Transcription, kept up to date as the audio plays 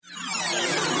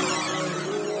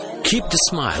Keep the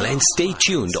smile and stay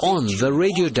tuned on the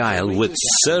radio dial with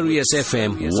Sirius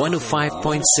FM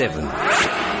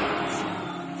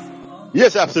 105.7.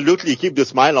 Yes, absolutely. Keep the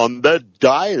smile on the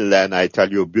dial. And I tell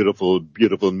you, beautiful,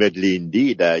 beautiful medley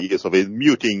indeed. Yusuf is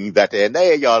muting that end.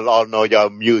 Hey, y'all all know your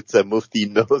mutes. Mufti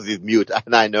knows he's mute,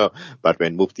 and I know. But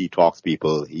when Mufti talks,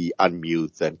 people, he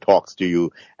unmutes and talks to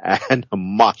you. And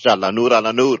mashallah, nur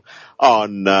ala nur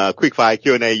on Quickfire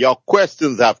Q&A. Your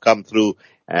questions have come through,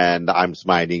 and I'm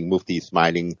smiling. Mufti is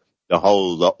smiling. The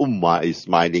ummah is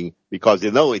smiling because,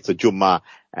 you know, it's a Jummah,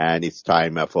 and it's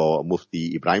time for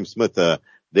Mufti Ebrahim Smith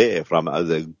there from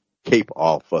the Cape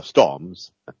of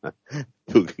Storms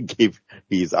to give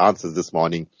his answers this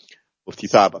morning. Mufti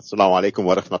Saab, Assalamu alaikum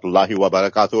wa rahmatullahi wa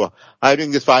barakatuh. How are you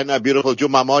doing this fine, beautiful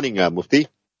Jummah morning, Mufti?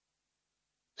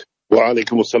 Wa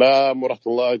alaikum assalam wa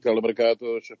rahmatullahi wa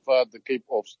barakatuh. Shafat, the Cape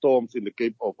of Storms, in the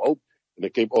Cape of Hope, in the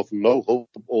Cape of No Hope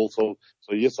also.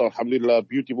 So yes, alhamdulillah,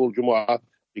 beautiful Jummah,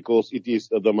 because it is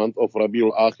the month of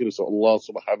Rabiul Akhir. So Allah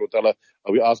subhanahu wa ta'ala,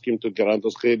 we ask him to grant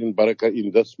us khair and barakah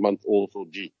in this month also,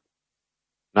 G.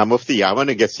 Now, Mufti, I want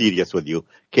to get serious with you.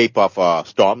 Cape of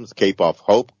Storms, Cape of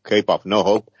Hope, Cape of No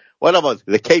Hope. What about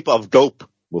the Cape of Dope,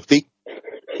 Mufti?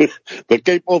 The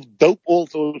Cape of Dope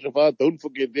also, Shafat, don't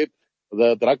forget that.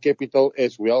 The drug capital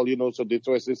as well, you know, so that's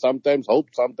why I say sometimes hope,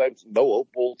 sometimes no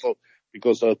hope also,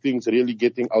 because things really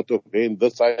getting out of hand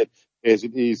this side as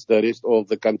it is the rest of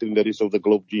the country and the rest of the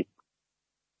globe, G.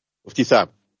 Mufti Saab,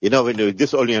 you know, when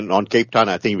this only on Cape Town,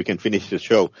 I think we can finish the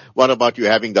show. What about you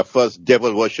having the first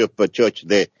devil worship church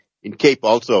there in Cape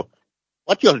also?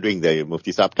 What you all doing there,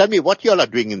 Mufti Saab? Tell me what you all are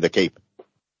doing in the Cape.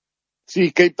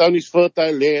 See, Cape Town is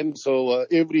fertile land, so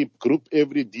every group,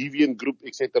 every deviant group,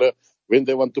 etc., when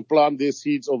they want to plant their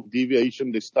seeds of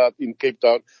deviation, they start in Cape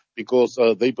Town because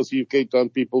they perceive Cape Town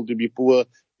people to be poor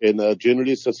and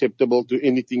generally susceptible to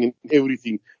anything and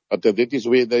everything. But that is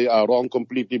where they are wrong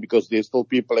completely, because there's still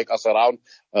people like us around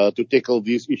to tackle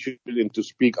these issues and to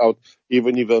speak out,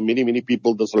 even if many, many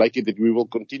people dislike it, that we will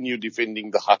continue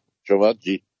defending the haq. Jawad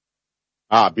ji.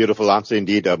 Beautiful answer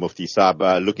indeed, Mufti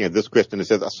Saab. Looking at this question, it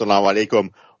says, Assalamu alaikum.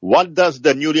 What does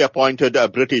the newly appointed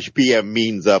British PM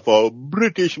means for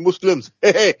British Muslims?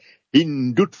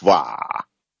 Hindutva.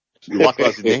 What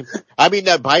was his name? I mean,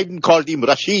 Biden called him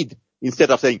Rashid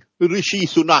instead of saying Rishi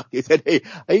Sunak. He said, hey,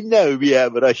 I know we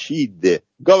have Rashid there.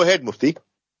 Go ahead, Mufti.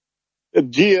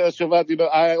 Gee, Shavad, you know,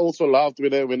 I also laughed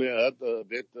when I heard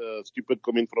that stupid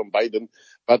comment from Biden.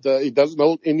 But it doesn't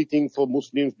hold anything for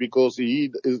Muslims, because he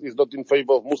is not in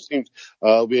favor of Muslims.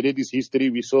 We read his history.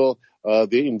 We saw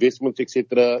their investments,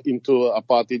 etc., into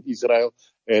apartheid Israel.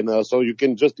 And so you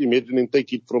can just imagine and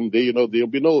take it from there. You know, there'll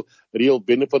be no real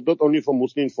benefit, not only for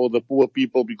Muslims, for the poor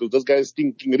people, because this guy is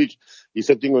stinking rich. He's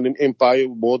sitting on an empire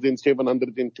more than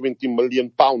 720 million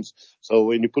pounds. So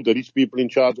when you put the rich people in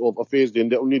charge of affairs, then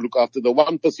they only look after the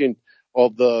 1%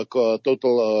 of the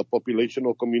total population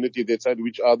or community that side,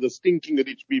 which are the stinking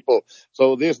rich people.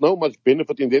 So there's no much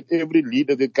benefit in that. Every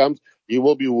leader that comes, he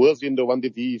will be worse than the one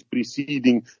that he is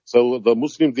preceding. So the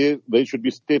Muslims there, they should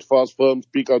be steadfast, firm,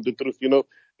 speak out the truth, you know,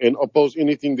 and oppose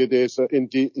anything that has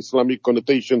anti-Islamic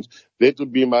connotations. That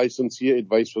would be my sincere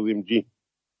advice for them, G.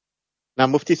 Now,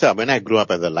 Mufti Sahib, when I grew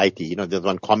up as a lighty, you know, there's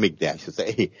one comic there. I should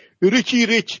say, hey, Richie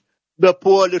Rich, the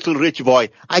poor little rich boy.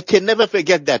 I can never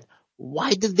forget that.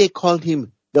 Why did they call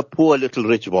him the poor little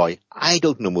rich boy? I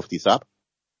don't know, Mufti Sahib.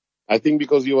 I think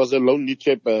because he was a lonely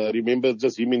chap. Remember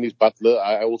just him and his butler.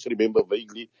 I also remember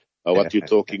vaguely what you're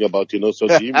talking about, you know. So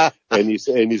him and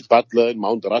his butler and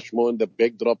Mount Rushmore and the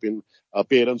backdrop, and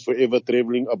parents forever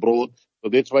traveling abroad. So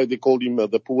that's why they called him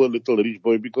the poor little rich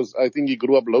boy, because I think he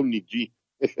grew up lonely, G.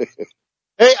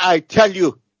 Hey, I tell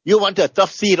you, you want a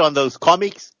tough seat on those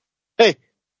comics? Hey,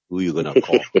 who are you going to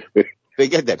call?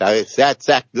 Forget that. I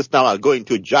sack. This now I'll go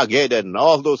into Jughead and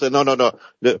all those. No.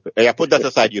 Yeah, put that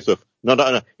aside, Yusuf.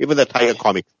 No. Even the Tiger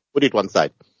comics. Put it one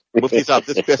side. Mufti Sahib,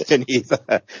 this question is,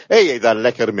 hey, he's a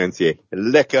lekker mens here. He's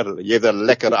a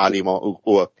lekker alim.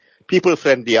 People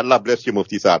friendly. Allah bless you,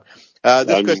 Mufti Sahib.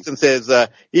 This question says,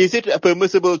 is it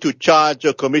permissible to charge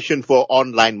a commission for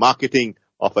online marketing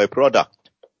of a product?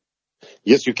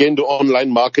 Yes, you can do online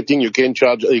marketing. You can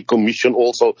charge a commission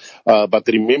also. But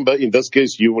remember, in this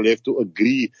case, you will have to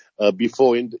agree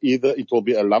beforehand. Either it will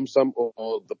be a lump sum,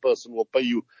 or the person will pay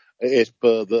you as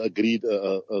per the agreed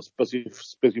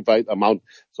specified amount.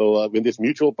 So when there's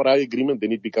mutual prior agreement,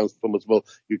 then it becomes permissible.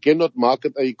 You cannot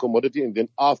market a commodity and then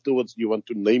afterwards you want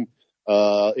to name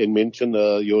and mention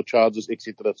your charges,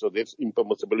 etc. So that's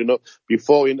impermissible. You know,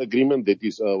 before in agreement, that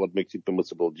is what makes it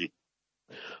permissible, G.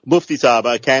 Mufti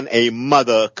Sahib, can a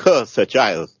mother curse her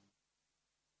child?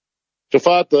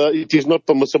 Shafat, it is not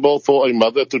permissible for a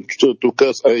mother to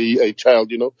curse a child,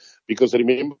 because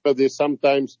remember there's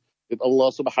sometimes that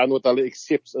Allah subhanahu wa ta'ala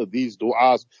accepts these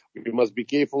du'as. We must be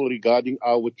careful regarding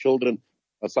our children.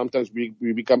 Sometimes we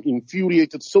become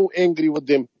infuriated, so angry with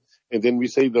them, and then we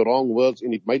say the wrong words,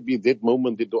 and it might be that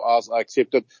moment the du'as are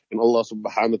accepted, and Allah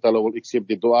subhanahu wa ta'ala will accept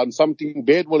the du'a, and something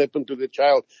bad will happen to the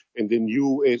child, and then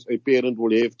you as a parent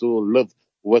will have to live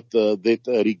with that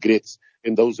regrets.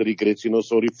 And those regrets,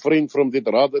 so refrain from that,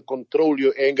 rather control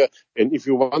your anger. And if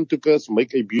you want to curse,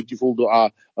 make a beautiful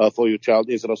dua for your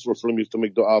child, as Rasulullah used to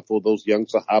make dua for those young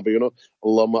Sahaba,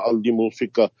 Allahumma allimul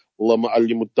fiqh, Allahumma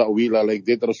allimut ta'wila, like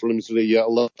that. Rasulullah used to say, Ya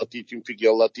Allah, teach him fiqh,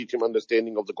 Ya Allah, teach him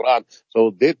understanding of the Quran.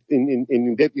 So that,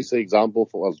 in that is an example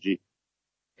for us, G.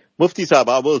 Mufti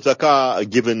Sahab, will zakah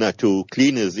given to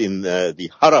cleaners in the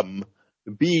haram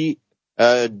be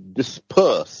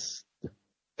dispersed?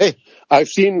 Hey, I've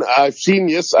seen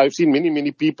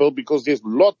many people, because there's a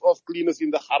lot of cleaners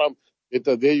in the haram that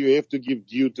there you have to give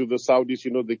due to the Saudis,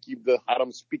 they keep the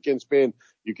haram spick and span.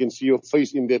 You can see your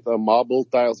face in that marble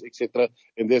tiles, etc.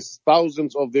 And there's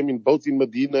thousands of them both in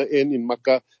Medina and in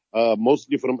Makkah,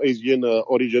 mostly from Asian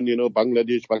origin,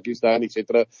 Bangladesh, Pakistan,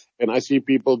 etc. And I see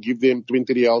people give them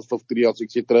 20 riyals, 50 riyals,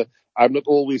 etc. I'm not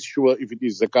always sure if it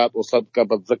is zakat or sadaqah,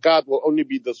 but zakat will only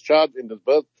be discharged and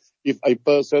disbursed if a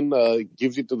person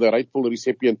gives it to the rightful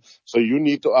recipient. So you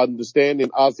need to understand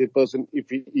and ask that person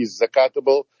if he is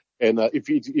zakatable. And if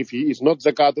he is not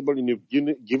zakatable and you've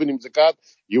given him zakat,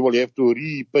 you will have to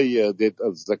repay that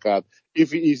zakat.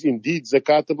 If he is indeed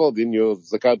zakatable, then your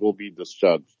zakat will be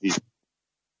discharged.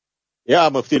 Yeah,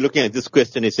 Mufti, looking at this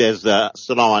question, it says,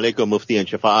 Assalamu alaikum, Mufti and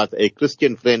Shafa'at. A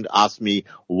Christian friend asked me,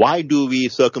 why do we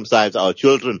circumcise our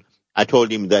children? I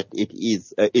told him that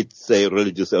it's a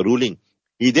religious ruling.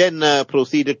 He then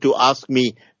proceeded to ask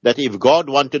me that if God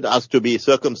wanted us to be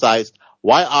circumcised,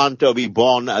 why aren't we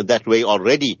born that way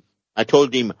already? I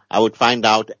told him I would find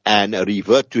out and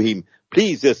revert to him.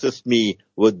 Please assist me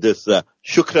with this.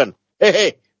 Shukran.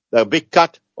 Hey, the big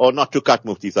cut or not to cut,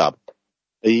 Mufti Saab?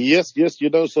 Yes,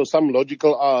 so some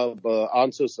logical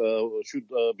answers should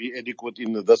be adequate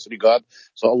in this regard.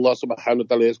 So Allah subhanahu wa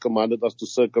ta'ala has commanded us to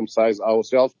circumcise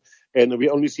ourselves, and we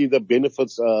only see the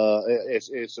benefits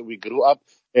as we grew up,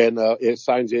 and as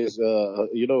science has,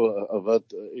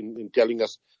 in telling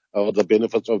us the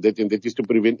benefits of that, and that is to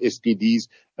prevent STDs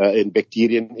and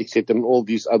bacteria, etc., and all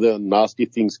these other nasty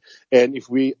things. And if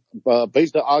we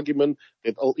base the argument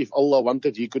that if Allah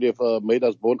wanted, He could have made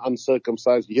us born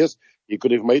uncircumcised. Yes, He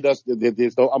could have made us,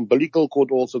 there's no umbilical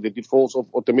cord also, that it falls off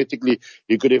automatically.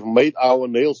 He could have made our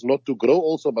nails not to grow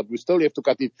also, but we still have to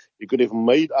cut it. He could have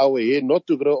made our hair not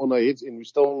to grow on our heads, and we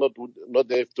still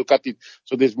not have to cut it.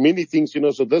 So there's many things,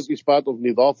 so this is part of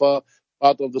nidafa,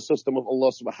 part of the system of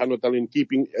Allah subhanahu wa ta'ala in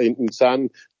keeping an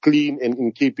insan clean and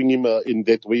in keeping him in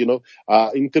that way,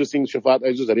 Interesting, Shafat,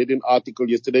 I just read an article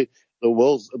yesterday. The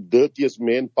world's dirtiest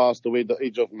man passed away at the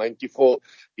age of 94.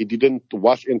 He didn't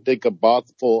wash and take a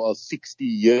bath for 60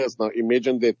 years. Now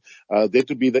imagine that. That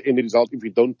would be the end result if we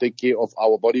don't take care of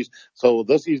our bodies. So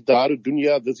this is Darul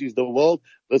Dunya. This is the world.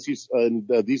 These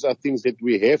are things that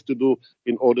we have to do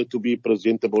in order to be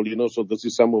presentable, So this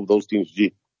is some of those things,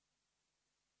 G.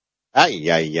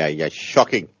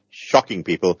 Shocking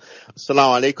people.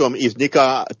 Assalamu alaikum. Is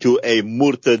nikah to a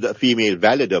murtad female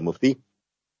valid, Mufti?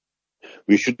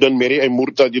 We shouldn't marry a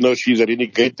murtad, she's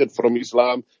renegated from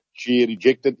Islam. She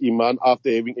rejected Iman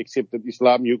after having accepted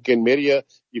Islam. You can marry her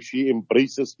if she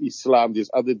embraces Islam.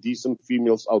 There's other decent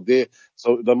females out there.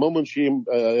 So the moment she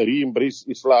re-embraces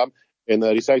Islam and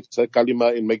recites her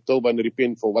kalima and make tawbah and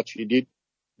repent for what she did,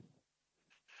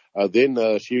 then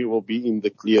she will be in the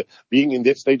clear. Being in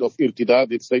that state of irtidad,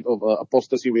 that state of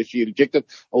apostasy where she rejected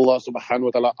Allah subhanahu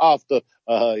wa ta'ala after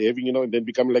having, and then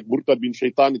becoming like murtad bin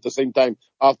shaitan at the same time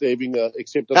after having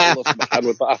accepted Allah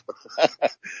subhanahu wa ta'ala.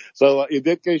 So in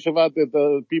that case, Shavat,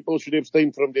 that people should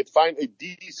abstain from that. Find a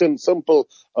decent, simple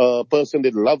person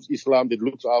that loves Islam, that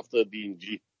looks after Deen.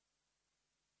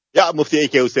 Yeah, Mufti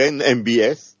A.K. Hussain,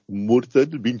 MBS,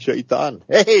 murtad bin shaitan.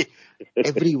 Hey,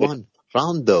 everyone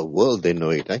around the world, they know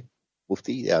it, right?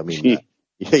 Mufti, I mean,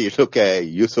 you look at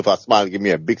Yusuf Asmal, give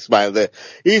me a big smile there.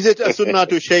 Is it a sunnah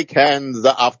to shake hands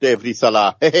after every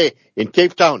salah? Hey, in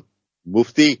Cape Town,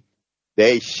 Mufti,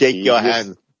 they shake your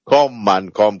hands. Come,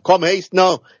 man, come. Haste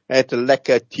now at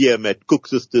Lekker Tier met Cook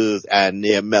Sisters and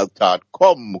near Meltard.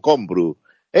 Come, bro.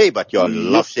 Hey, but you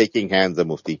love shaking hands,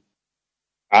 Mufti.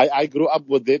 I grew up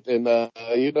with it, and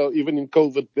even in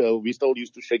COVID, we still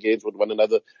used to shake hands with one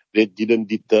another. That didn't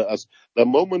deter us. The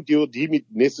moment you deem it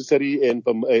necessary and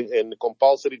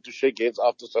compulsory to shake hands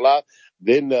after salah,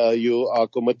 then you are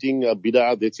committing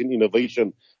bid'ah. That's an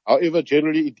innovation. However,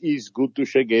 generally it is good to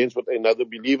shake hands with another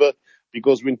believer,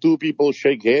 because when two people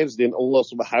shake hands, then Allah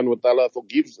subhanahu wa ta'ala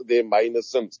forgives their minor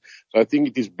sins. So I think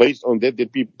it is based on that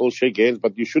people shake hands,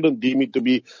 but you shouldn't deem it to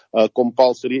be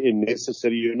compulsory and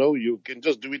necessary. You can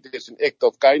just do it as an act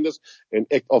of kindness, an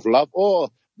act of love, or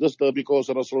just because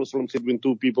Rasulullah said when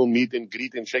two people meet and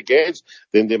greet and shake hands,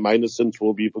 then their minor sins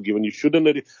will be forgiven. You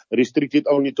shouldn't restrict it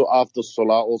only to after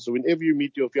Salah. Also, whenever you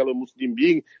meet your fellow Muslim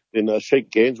being, then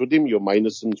shake hands with him, your minor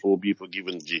sins will be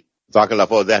forgiven. Ji. Jazakallah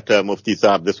for that, Mufti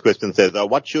Saab. This question says,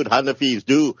 what should Hanafis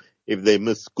do if they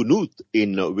miss kunut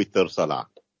in witr salah?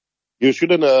 You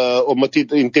shouldn't omit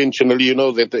it intentionally.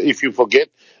 That if you forget,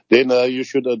 then you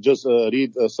should just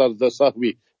read Sajda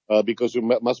Sahwi, because you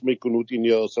must make kunut in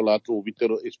your salatul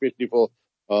witr, especially for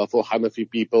Hanafi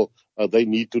people. They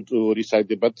need to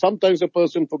recite it. But sometimes a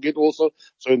person forget also.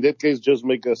 So in that case, just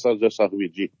make a Sajda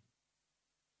Sahwi. Ji.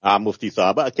 Mufti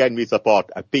Saab, can we support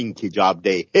a pink hijab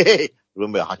day?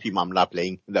 Remember Hashim Amla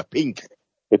playing the pink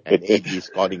and AG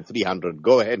scoring 300.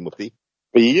 Go ahead, Mufti.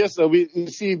 Yes, we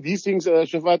see these things,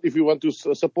 Shafat. If you want to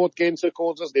support cancer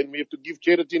causes, then we have to give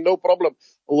charity, no problem.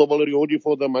 Allah will reward you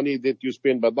for the money that you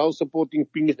spend. But now supporting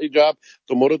pink hijab,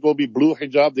 tomorrow it will be blue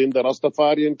hijab, then the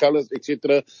Rastafarian colors,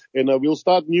 etc. And we'll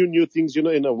start new things,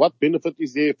 and what benefit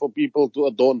is there for people to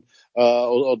adorn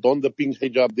the pink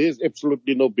hijab? There's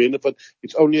absolutely no benefit.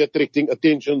 It's only attracting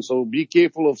attention. So be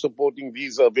careful of supporting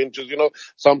these ventures.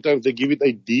 Sometimes they give it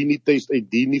a dini taste, a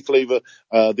dini flavor.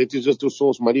 That is just to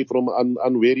source money from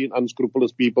unwary and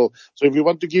unscrupulous people. So if you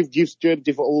want to give gifts,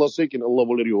 charity for Allah's sake, and Allah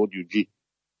will reward you. Ji.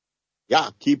 Yeah,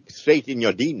 keep straight in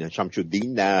your deen,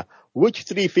 Shamsuddin. Which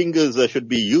three fingers should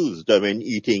be used when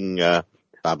eating the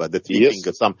three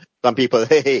fingers? Some people,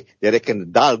 they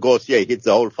reckon dal goes here, hits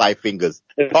the whole 5 fingers.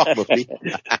 Probably.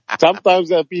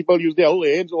 Sometimes people use their whole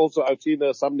hands also. I've seen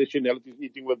some nationalities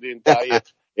eating with the entire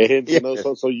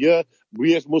hands, So here,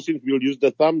 we as Muslims will use the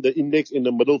thumb, the index, and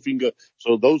the middle finger.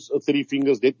 So those 3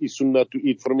 fingers, that is sunnah to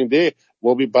eat from. In there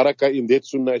will be barakah in that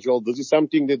sunnah as well. This is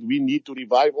something that we need to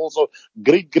revive also.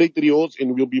 Great rewards,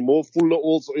 and we'll be more fuller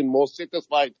also and more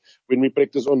satisfied when we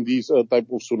practice on these type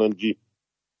of sunnah. Ji.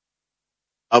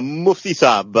 Mufti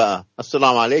Saab,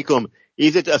 Assalamu alaikum.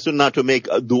 Is it a sunnah to make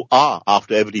a dua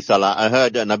after every salah? I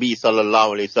heard Nabi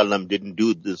sallallahu alayhi wasallam didn't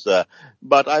do this,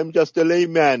 but I'm just a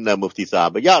layman, Mufti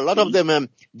Saab. Yeah, a lot of them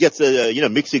gets,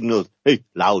 mixed signals. Hey,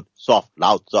 loud, soft,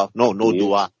 no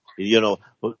dua. A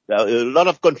lot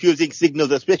of confusing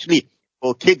signals, especially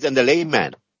for kids and the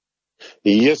layman.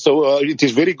 Yes, so it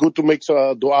is very good to make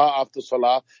dua after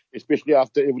salah, especially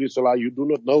after every salah. You do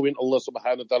not know when Allah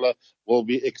subhanahu wa ta'ala will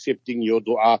be accepting your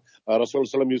dua.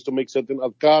 Rasulullah used to make certain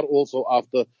adhkar also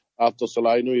after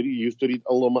salah. He used to read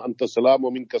Allahumma anta salam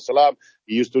wa minka salam.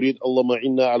 He used to read Allahumma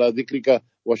inna ala dhikrika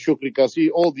wa shukrika. See,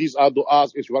 all these are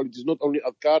du'as as well. It is not only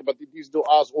adhkar, but it is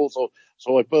du'as also.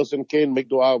 So a person can make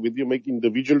dua with you, make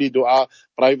individually dua,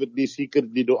 privately,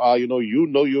 secretly dua. You know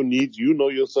your needs, you know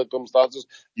your circumstances.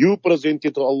 You present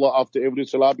it to Allah after every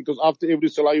salah, because after every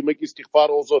salah you make istighfar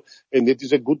also, and that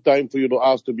is a good time for your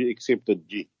du'as to be accepted.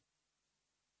 Ji.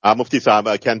 Mufti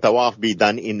Sahib, can tawaf be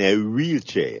done in a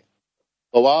wheelchair?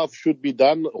 Tawaf should be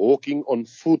done walking on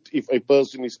foot if a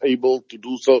person is able to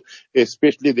do so,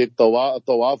 especially that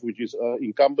tawaf which is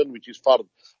incumbent, which is fard.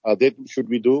 That should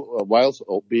we do whilst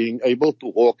being able to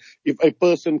walk. If a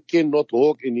person cannot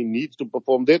walk and he needs to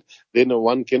perform that, then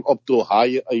one can opt to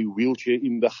hire a wheelchair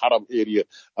in the haram area.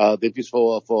 That is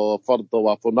for fard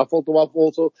tawaf. For nafal tawaf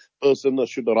also, person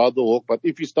should rather walk. But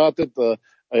if he started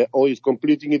or is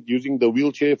completing it using the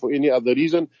wheelchair for any other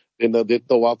reason, then that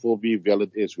tawaf will be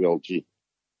valid as well. Ji.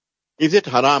 Is it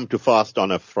haram to fast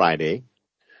on a Friday?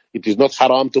 It is not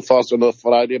haram to fast on a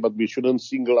Friday, but we shouldn't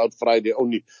single out Friday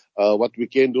only. What we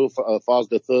can do,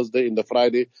 fast the Thursday and the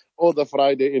Friday, or the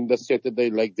Friday and the Saturday,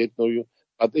 like that.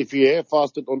 But if you have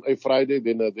fasted on a Friday,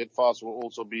 then that fast will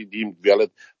also be deemed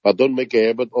valid. But don't make a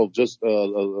habit of just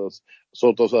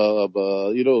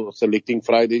selecting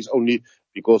Fridays only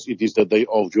because it is the day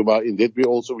of Jummah. In that we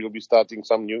also will be starting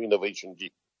some new innovation.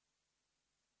 G.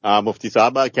 Mufti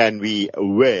Sahaba, can we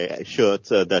wear shirts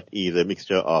that is a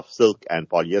mixture of silk and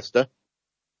polyester?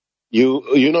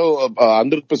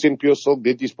 100% pure silk,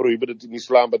 that is prohibited in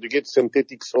Islam, but you get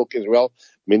synthetic silk as well,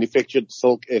 manufactured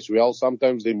silk as well.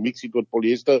 Sometimes they mix it with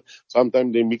polyester,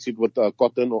 sometimes they mix it with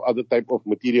cotton or other type of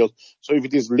materials. So if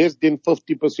it is less than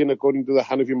 50%, according to the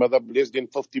Hanafi madhab, less than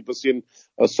 50%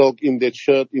 silk in that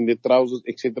shirt, in the trousers,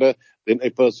 etc., then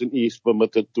a person is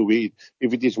permitted to wear it.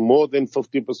 If it is more than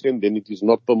 50%, then it is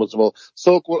not permissible.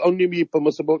 Silk will only be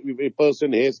permissible if a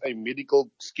person has a medical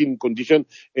skin condition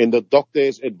and the doctor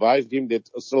has advised advised him that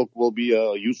silk will be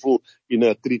useful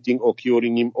in treating or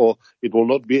curing him, or it will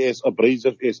not be as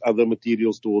abrasive as other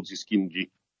materials towards his skin, G.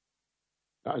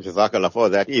 Jazakallah for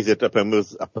that. Is it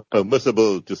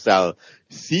permissible to sell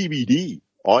CBD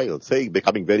oil? Say,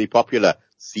 becoming very popular.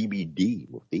 CBD,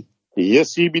 Mufti.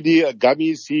 Yes, CBD,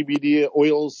 gummies, CBD,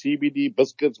 oil, CBD,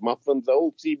 biscuits, muffins, the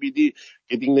whole CBD,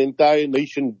 getting the entire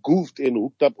nation goofed and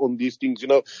hooked up on these things,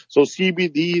 So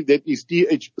CBD, that is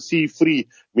THC free,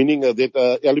 meaning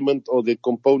that element or that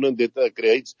component that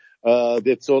creates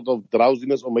that sort of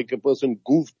drowsiness or make a person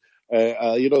goofed.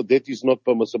 That is not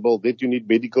permissible. That you need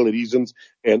medical reasons,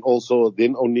 and also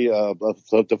then only a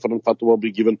different fatwa will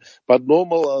be given. But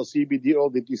normal CBD oil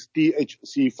that is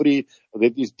THC free,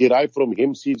 that is derived from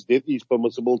hemp seeds, that is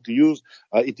permissible to use.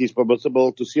 It is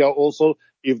permissible to sell also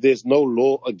if there's no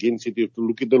law against it. You have to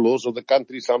look at the laws of the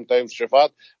country sometimes,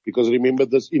 Shafat, because remember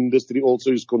this industry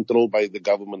also is controlled by the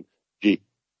government. G.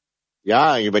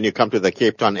 Ja, when you come to the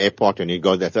Cape Town airport and you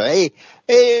go there, say,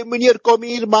 hey, meneer, kom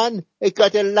hier, man. Ik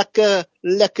had een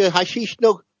lekker hashish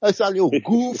nog. Ik zal je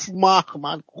goof maken,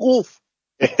 man. Goof.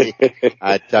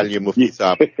 I tell you, Mufti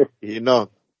Saab,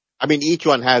 each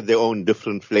one has their own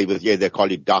different flavors. Yeah, they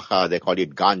call it dacha, they call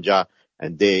it ganja,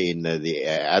 and they in the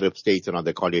Arab states,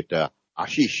 they call it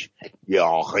hashish.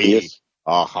 Yeah, yes.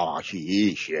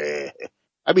 Hashish.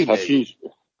 Hashish.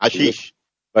 Hashish. Yes.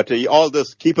 But all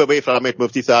this, keep away from it,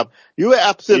 Mufti Saab. You were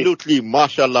absolutely,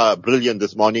 mashallah, brilliant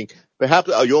this morning. Perhaps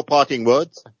your parting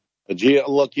words?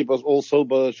 Allah keep us all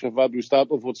sober, Shafat. We start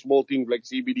off with small things like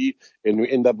CBD and we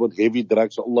end up with heavy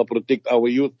drugs. So Allah protect our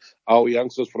youth, our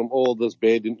youngsters from all this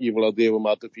bad and evil out there. Wa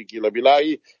ma tawfiqi illa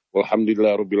billahi.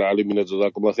 Walhamdulillah rabbil alamin.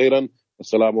 Jazakumullah khairan.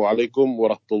 Assalamu alaikum wa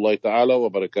rahmatullahi ta'ala wa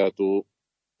barakatuh.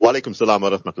 Wa alaikum salam wa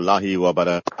rahmatullahi wa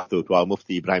barakatuh to our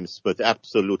Mufti Ebrahim Smith.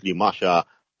 Absolutely, mashallah.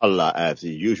 Allah, as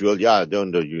usual. Yeah,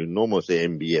 you normally say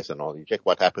MBS and all. You check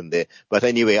what happened there. But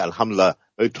anyway, alhamdulillah,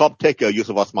 top tech,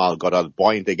 Yusuf Asmal got us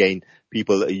buoyant again.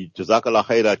 People, jazakallah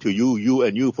khairah to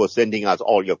you for sending us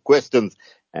all your questions.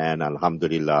 And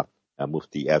alhamdulillah,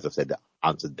 Mufti, as I said,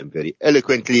 answered them very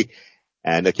eloquently.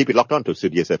 And keep it locked on to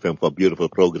Sirius FM for beautiful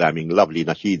programming, lovely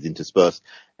nasheeds interspersed.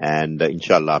 And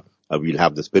inshallah, we'll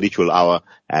have the spiritual hour.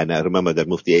 And remember that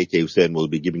Mufti A.K. Hussain will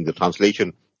be giving the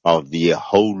translation of the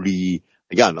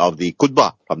of the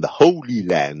Qutbah from the Holy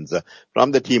Lands.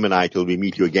 From the team and I, till we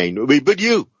meet you again, we bid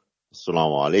you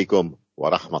Assalamu alaikum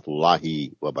wa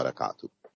rahmatullahi wa barakatuh.